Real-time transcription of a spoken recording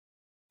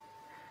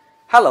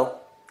Hello,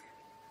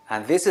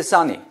 and this is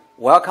Sunny.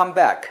 Welcome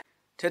back.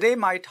 Today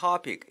my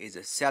topic is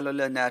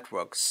cellular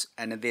networks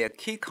and their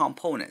key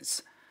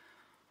components.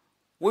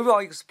 We will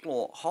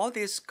explore how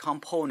these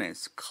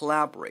components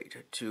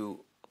collaborate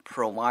to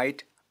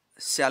provide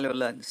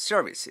cellular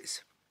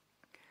services.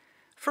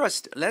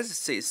 First, let's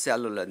see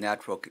cellular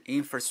network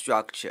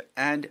infrastructure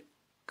and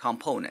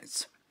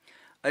components.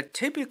 A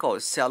typical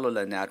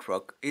cellular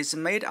network is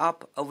made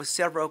up of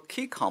several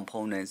key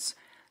components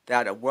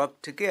that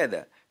work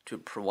together to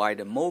provide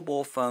a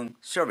mobile phone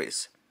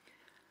service.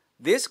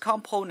 These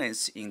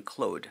components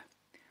include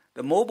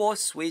the Mobile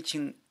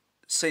Switching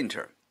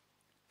Center,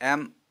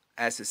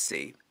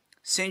 MSC,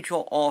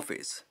 Central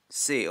Office,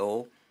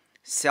 CO,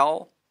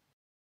 Cell,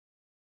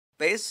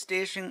 Base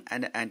Station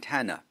and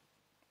Antenna.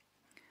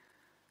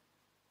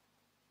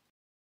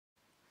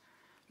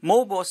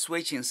 Mobile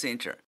Switching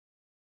Center.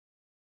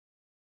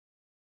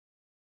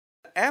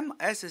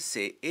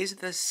 MSC is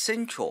the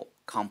central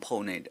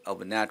component of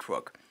a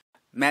network,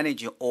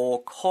 managing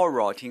all call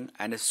routing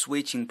and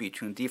switching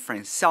between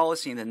different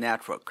cells in the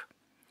network.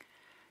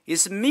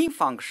 Its main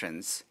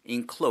functions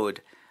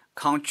include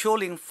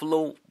controlling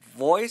flow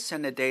voice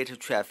and data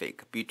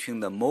traffic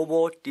between the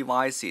mobile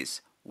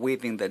devices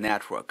within the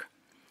network,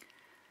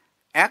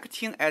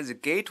 acting as a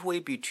gateway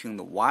between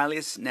the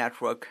wireless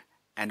network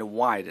and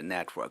wired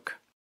network,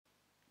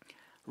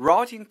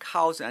 routing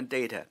calls and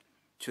data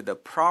to the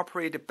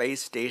appropriate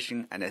base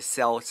station and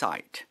cell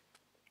site.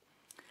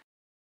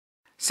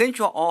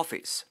 Central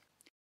Office.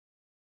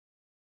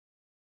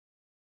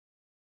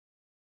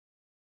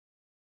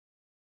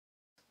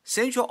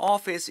 Central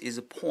Office is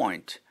a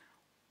point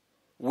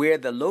where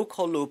the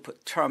local loop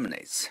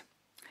terminates.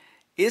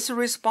 It's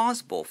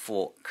responsible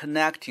for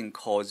connecting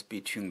calls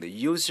between the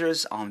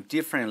users on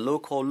different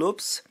local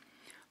loops,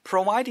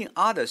 providing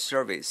other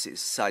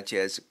services such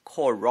as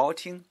call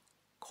routing,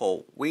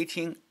 call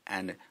waiting,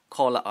 and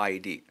caller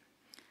ID,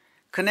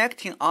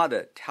 connecting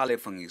other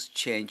telephone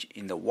exchange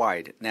in the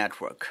wired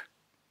network.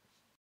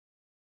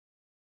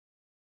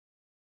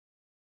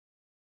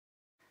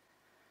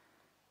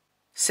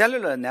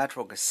 Cellular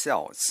network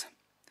cells.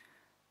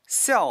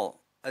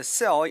 A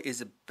cell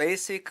is a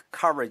basic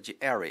coverage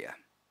area.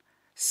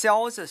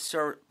 Cells are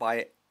served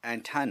by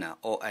antenna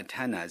or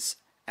antennas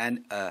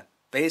and a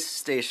base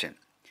station.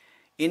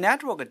 In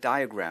network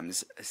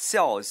diagrams,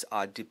 cells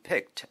are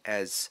depicted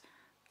as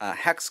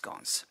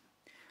hexagons.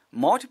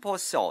 Multiple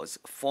cells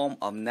form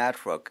a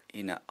network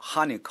in a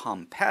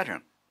honeycomb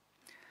pattern.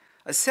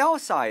 A cell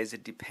size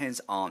depends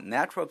on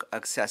network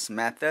access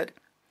method,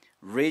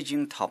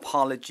 region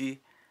topology,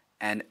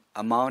 and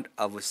amount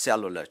of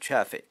cellular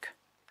traffic.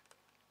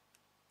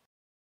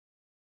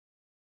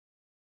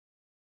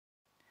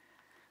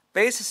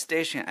 Base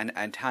station and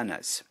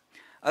antennas.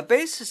 A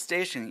base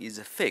station is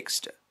a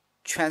fixed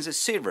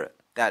transceiver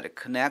that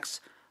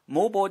connects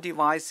mobile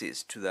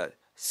devices to the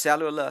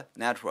cellular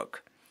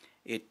network.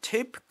 It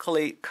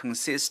typically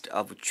consists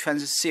of a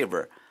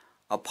transceiver,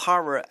 a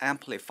power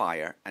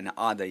amplifier, and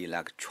other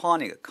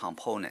electronic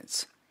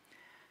components.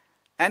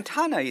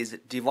 Antenna is a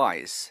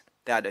device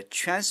that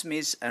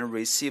transmits and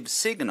receives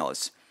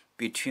signals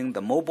between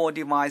the mobile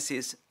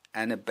devices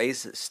and the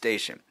base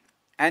station.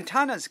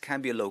 Antennas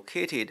can be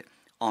located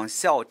on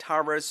cell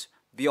towers,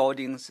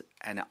 buildings,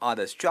 and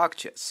other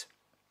structures.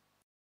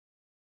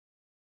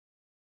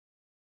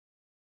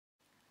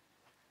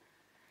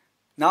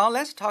 Now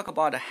let's talk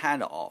about a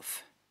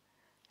handoff.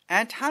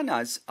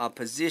 Antennas are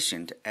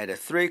positioned at the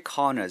three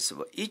corners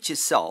of each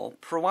cell,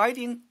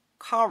 providing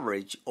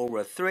coverage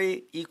over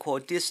three equal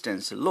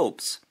distance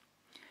loops.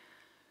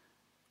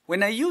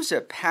 When a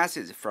user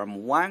passes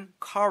from one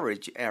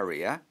coverage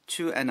area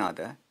to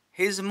another,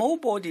 his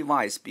mobile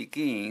device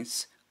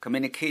begins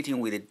communicating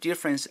with a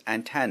different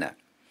antenna.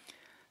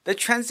 The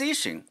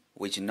transition,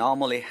 which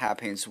normally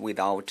happens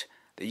without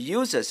the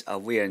user's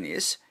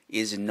awareness,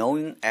 is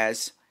known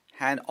as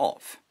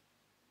handoff.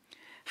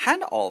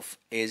 Handoff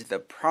is the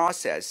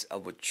process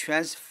of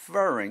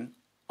transferring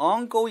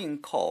ongoing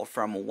call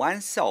from one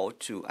cell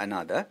to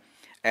another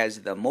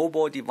as the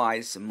mobile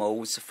device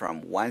moves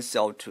from one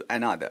cell to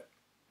another.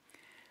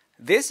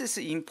 This is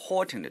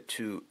important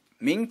to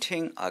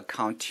maintain a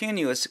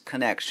continuous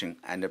connection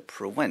and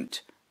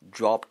prevent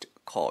dropped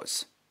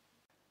calls.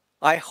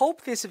 I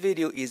hope this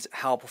video is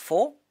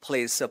helpful.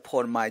 Please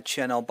support my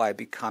channel by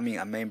becoming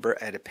a member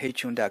at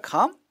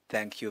patreon.com.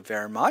 Thank you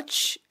very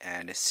much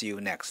and see you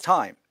next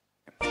time.